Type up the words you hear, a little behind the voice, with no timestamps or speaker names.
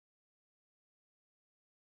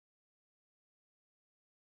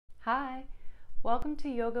Hi, welcome to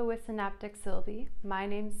Yoga with Synaptic.Sylvie. My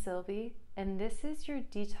name's Sylvie, and this is your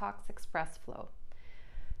Detox Express Flow.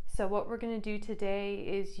 So what we're going to do today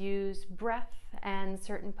is use breath and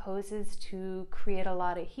certain poses to create a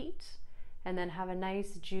lot of heat and then have a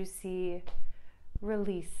nice juicy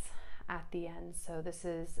release at the end. So this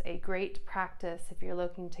is a great practice if you're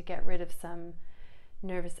looking to get rid of some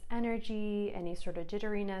nervous energy, any sort of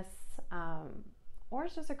jitteriness, or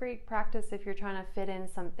it's just a great practice if you're trying to fit in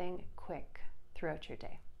something quick throughout your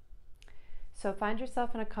day. So find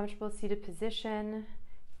yourself in a comfortable seated position,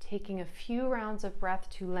 taking a few rounds of breath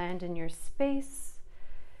to land in your space,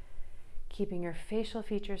 keeping your facial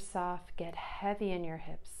features soft, get heavy in your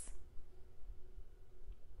hips.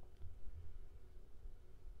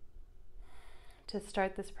 To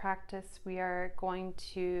start this practice, we are going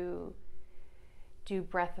to do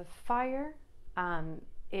breath of fire.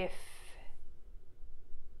 If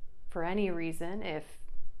for any reason, if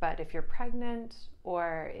you're pregnant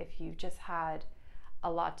or if you've just had a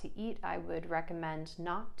lot to eat, I would recommend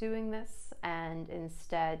not doing this and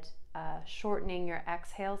instead shortening your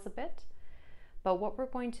exhales a bit. But what we're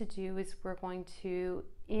going to do is we're going to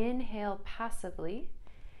inhale passively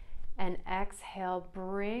and exhale,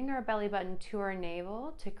 bring our belly button to our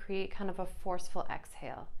navel to create kind of a forceful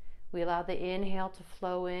exhale. We allow the inhale to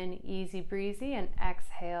flow in easy breezy and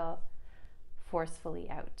exhale forcefully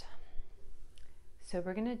out. So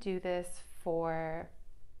we're going to do this for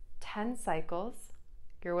 10 cycles.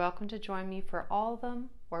 You're welcome to join me for all of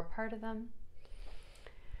them or part of them.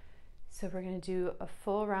 So we're going to do a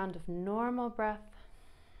full round of normal breath.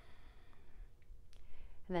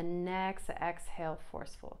 And then next, exhale,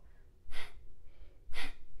 forceful.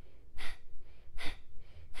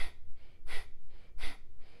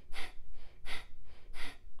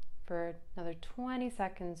 For another 20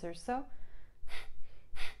 seconds or so.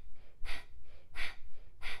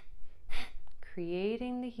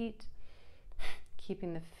 Creating the heat,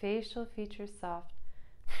 keeping the facial features soft.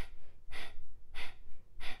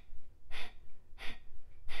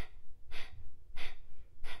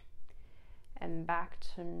 And back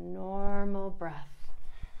to normal breath.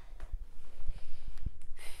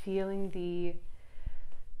 Feeling the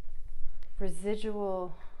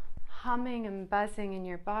residual humming and buzzing in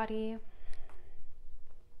your body.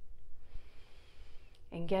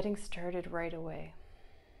 And getting started right away.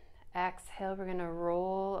 Exhale, we're going to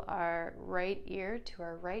roll our right ear to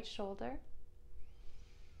our right shoulder.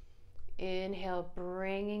 Inhale,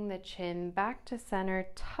 bringing the chin back to center,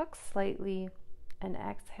 tuck slightly, and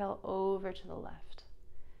exhale over to the left.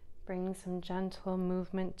 Bringing some gentle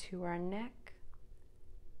movement to our neck.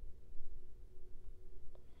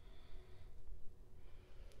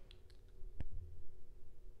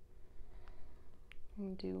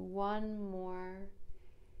 And do one more,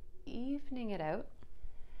 evening it out.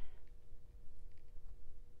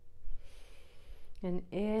 And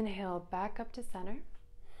inhale back up to center.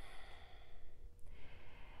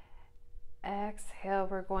 Exhale,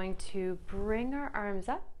 we're going to bring our arms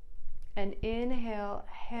up and inhale,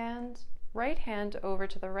 right hand over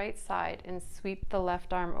to the right side and sweep the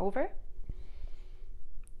left arm over.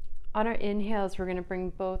 On our inhales, we're going to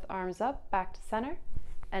bring both arms up back to center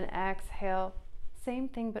and exhale, same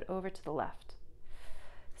thing but over to the left.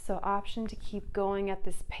 So option to keep going at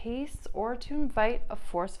this pace or to invite a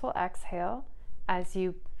forceful exhale as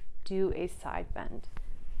you do a side bend.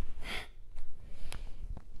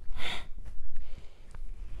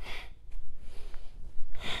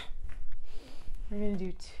 We're going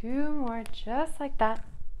to do two more just like that,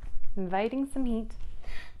 inviting some heat.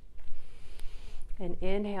 And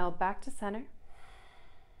inhale back to center.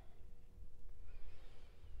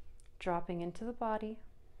 Dropping into the body.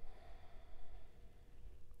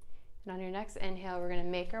 And on your next inhale, we're going to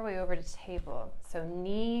make our way over to table. So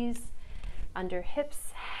knees under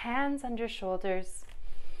hips, hands under shoulders,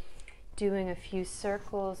 doing a few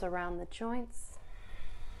circles around the joints.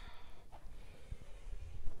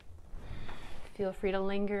 Feel free to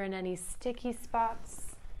linger in any sticky spots.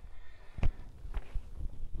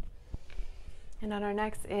 And on our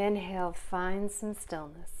next inhale, find some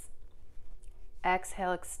stillness.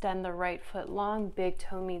 Exhale, extend the right foot long, big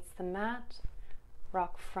toe meets the mat,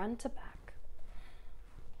 rock front to back.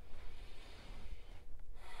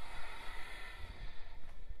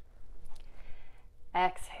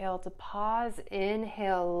 Exhale to pause,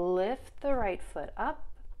 inhale, lift the right foot up,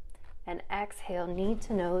 and exhale, knee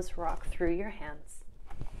to nose, rock through your hands.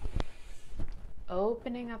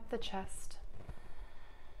 Opening up the chest.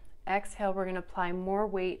 Exhale, we're going to apply more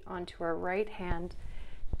weight onto our right hand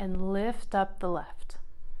and lift up the left.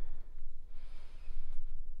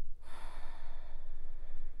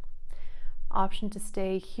 Option to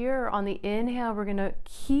stay here. On the inhale, we're going to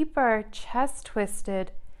keep our chest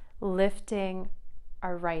twisted, lifting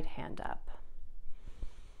our right hand up.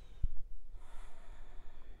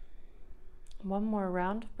 One more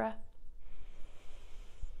round of breath.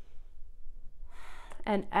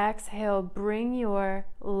 And exhale, bring your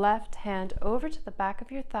left hand over to the back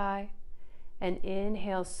of your thigh, and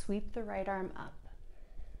inhale, sweep the right arm up.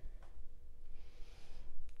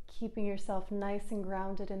 Keeping yourself nice and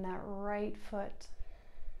grounded in that right foot.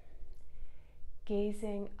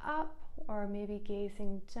 Gazing up or maybe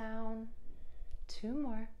gazing down. 2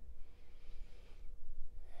 more.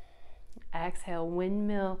 Exhale,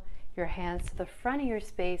 windmill your hands to the front of your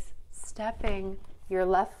space, stepping your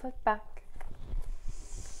left foot back.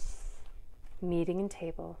 Meeting in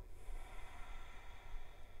table.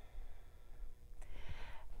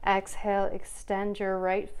 Exhale, extend your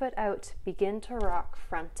right foot out, begin to rock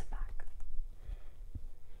front to back.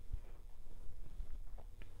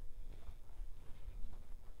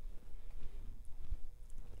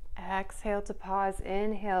 Exhale to pause,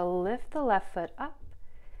 inhale, lift the left foot up,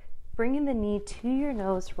 bringing the knee to your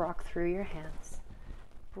nose, rock through your hands.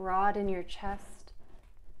 Broaden your chest.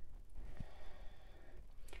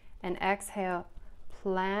 And exhale,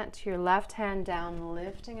 plant your left hand down,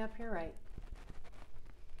 lifting up your right.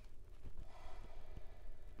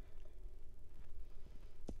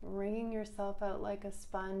 Wringing yourself out like a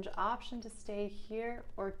sponge. Option to stay here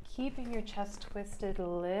or keeping your chest twisted,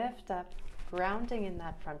 lift up, grounding in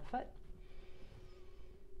that front foot.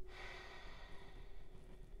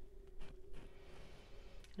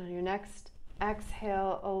 And on your next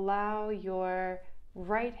exhale, allow your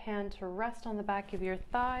right hand to rest on the back of your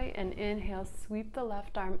thigh, and inhale, sweep the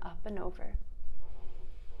left arm up and over.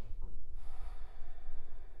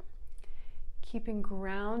 Keeping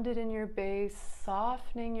grounded in your base,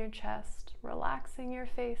 softening your chest, relaxing your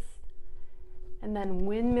face, and then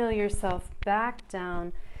windmill yourself back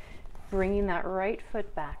down, bringing that right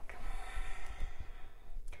foot back.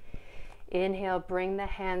 Inhale, bring the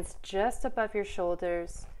hands just above your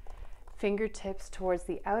shoulders, fingertips towards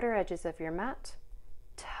the outer edges of your mat.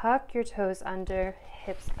 Tuck your toes under,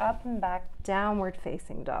 hips up and back, downward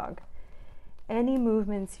facing dog. Any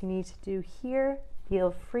movements you need to do here,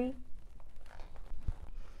 feel free.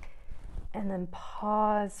 And then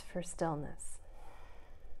pause for stillness.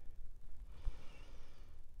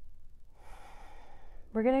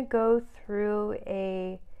 We're going to go through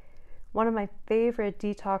one of my favorite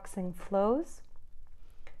detoxing flows.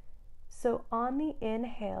 So on the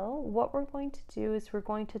inhale, what we're going to do is we're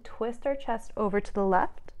going to twist our chest over to the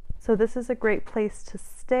left. So this is a great place to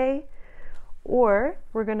stay. Or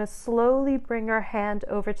we're going to slowly bring our hand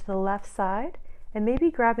over to the left side and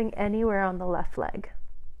maybe grabbing anywhere on the left leg.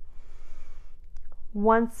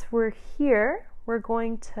 Once we're here, we're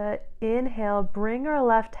going to inhale, bring our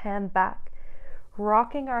left hand back,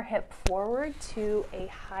 rocking our hip forward to a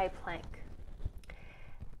high plank.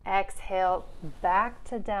 Exhale, back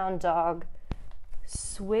to down dog,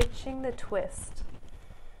 switching the twist.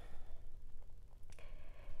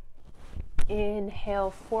 Inhale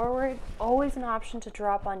forward, always an option to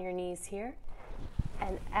drop on your knees here.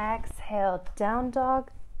 And exhale, down dog,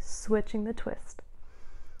 switching the twist.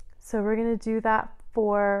 So we're going to do that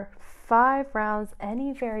for 5 rounds,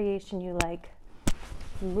 any variation you like,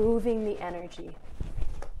 moving the energy.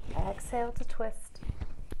 Exhale to twist.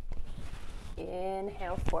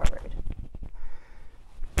 Inhale forward.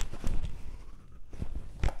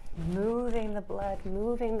 Moving the blood,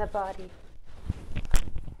 moving the body.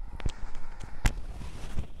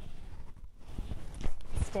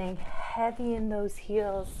 Staying heavy in those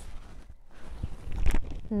heels.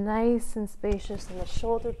 Nice and spacious in the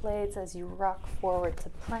shoulder blades as you rock forward to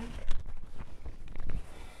plank.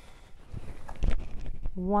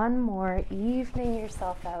 One more, evening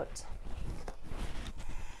yourself out.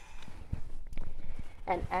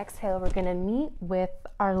 And exhale, we're going to meet with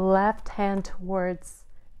our left hand towards,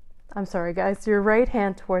 your right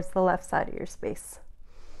hand towards the left side of your space.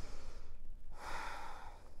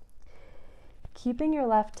 Keeping your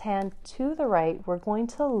left hand to the right, we're going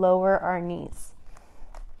to lower our knees.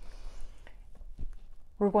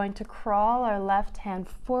 We're going to crawl our left hand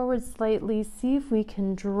forward slightly, see if we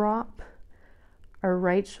can drop our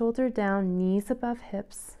right shoulder down, knees above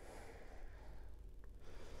hips.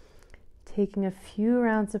 Taking a few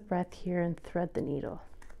rounds of breath here and thread the needle.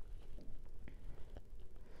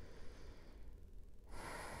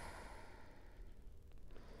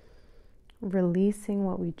 Releasing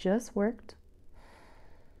what we just worked.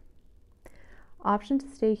 Option to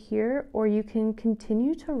stay here, or you can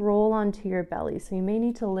continue to roll onto your belly. So you may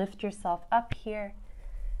need to lift yourself up here,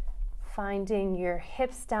 finding your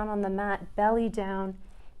hips down on the mat, belly down,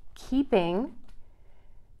 keeping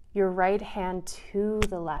your right hand to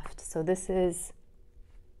the left. So this is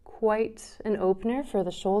quite an opener for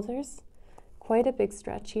the shoulders, quite a big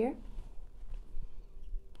stretch here.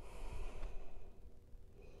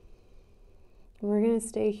 We're going to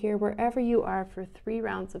stay here wherever you are for 3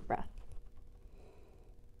 rounds of breath.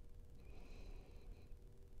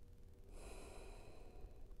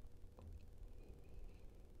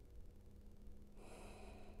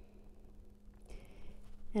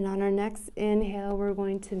 And on our next inhale, we're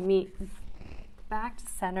going to meet back to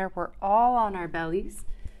center. We're all on our bellies,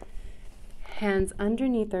 hands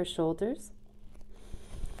underneath our shoulders.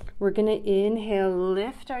 We're going to inhale,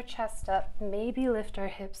 lift our chest up, maybe lift our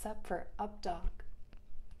hips up for up dog.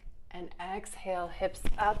 And exhale, hips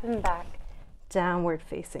up and back, downward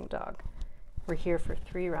facing dog. We're here for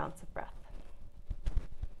 3 rounds of breath.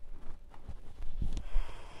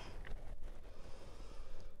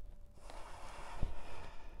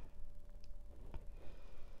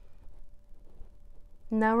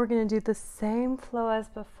 Now we're going to do the same flow as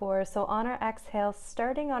before. So on our exhale,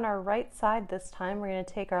 starting on our right side this time, we're going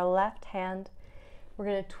to take our left hand. We're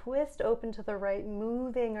going to twist open to the right,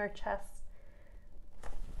 moving our chest.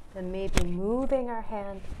 And maybe moving our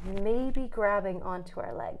hand, maybe grabbing onto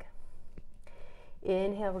our leg.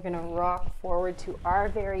 Inhale, we're going to rock forward to our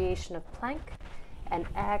variation of plank. And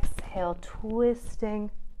exhale,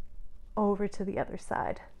 twisting over to the other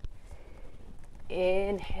side.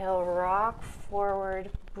 Inhale, rock forward,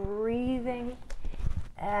 breathing.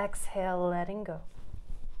 Exhale, letting go.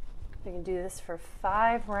 We can do this for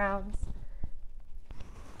 5 rounds.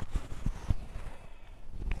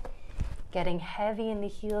 Getting heavy in the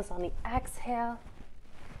heels on the exhale.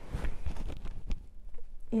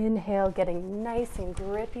 Inhale, getting nice and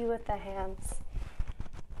grippy with the hands.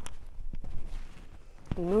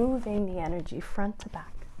 Moving the energy front to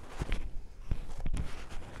back.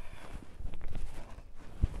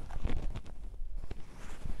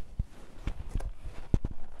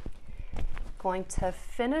 Going to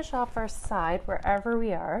finish off our side wherever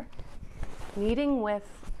we are, meeting with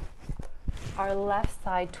our left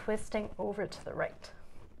side twisting over to the right.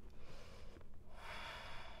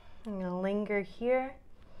 I'm going to linger here.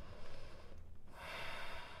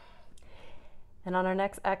 And on our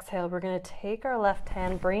next exhale, we're going to take our left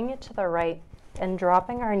hand, bring it to the right, and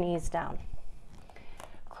dropping our knees down.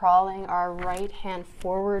 Crawling our right hand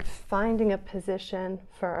forward, finding a position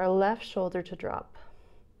for our left shoulder to drop.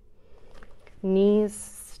 Knees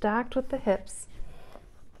stacked with the hips.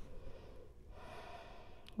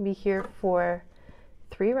 Be here for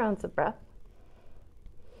 3 rounds of breath.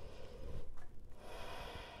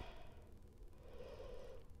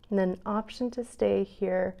 And then option to stay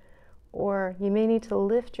here, or you may need to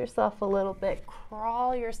lift yourself a little bit,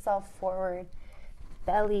 crawl yourself forward,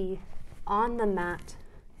 belly on the mat,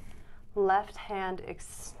 left hand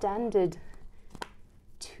extended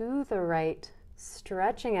to the right,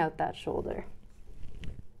 stretching out that shoulder.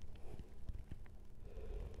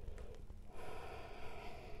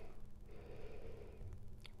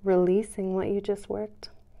 Releasing what you just worked.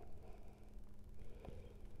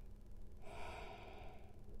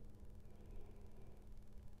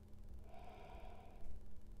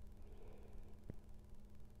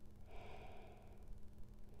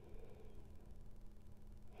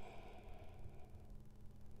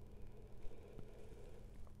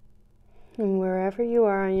 And wherever you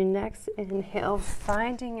are on your next inhale,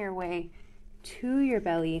 finding your way to your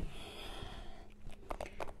belly.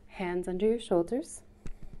 Hands under your shoulders.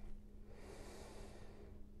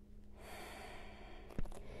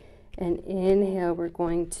 And inhale, we're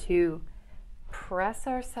going to press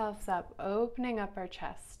ourselves up, opening up our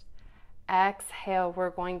chest. Exhale, we're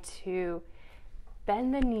going to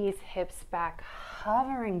bend the knees, hips back,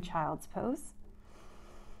 hovering child's pose.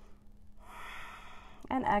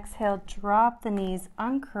 And exhale, drop the knees,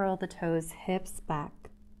 uncurl the toes, hips back,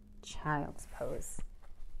 child's pose.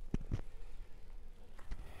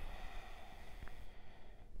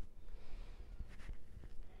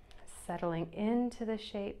 Settling into the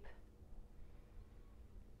shape.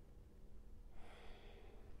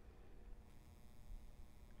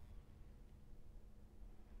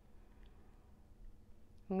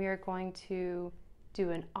 We are going to do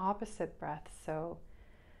an opposite breath, so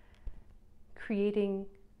creating,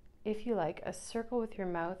 if you like, a circle with your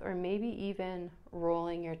mouth, or maybe even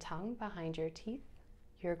rolling your tongue behind your teeth.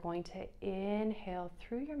 You're going to inhale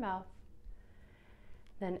through your mouth,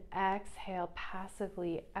 then exhale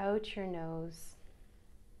passively out your nose.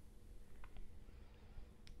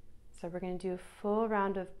 So we're going to do a full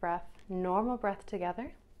round of breath, normal breath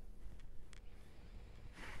together.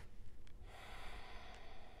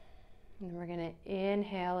 And we're going to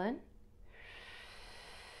inhale in.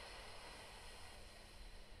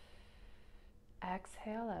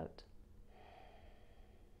 Exhale out.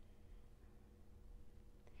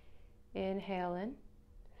 Inhale in.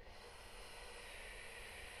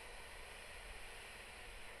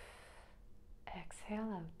 Exhale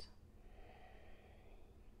out.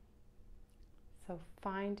 So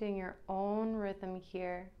finding your own rhythm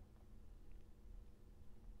here.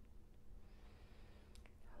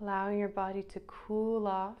 Allowing your body to cool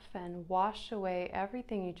off and wash away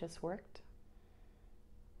everything you just worked.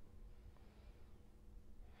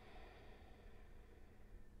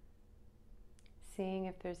 Seeing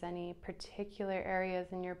if there's any particular areas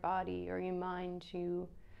in your body or your mind you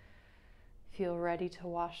feel ready to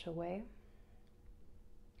wash away.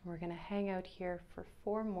 We're going to hang out here for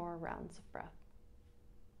 4 more rounds of breath.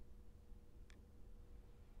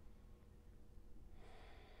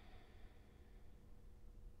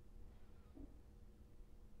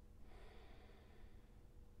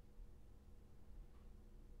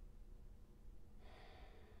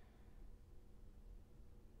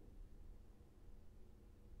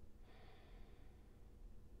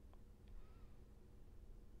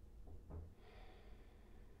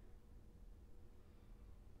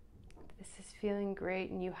 This is feeling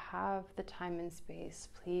great and you have the time and space.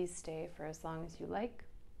 Please stay for as long as you like.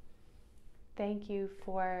 Thank you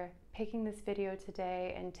for picking this video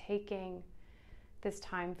today and taking this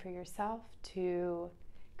time for yourself to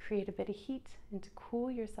create a bit of heat and to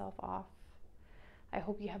cool yourself off. I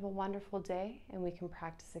hope you have a wonderful day and we can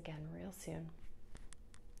practice again real soon.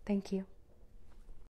 Thank you.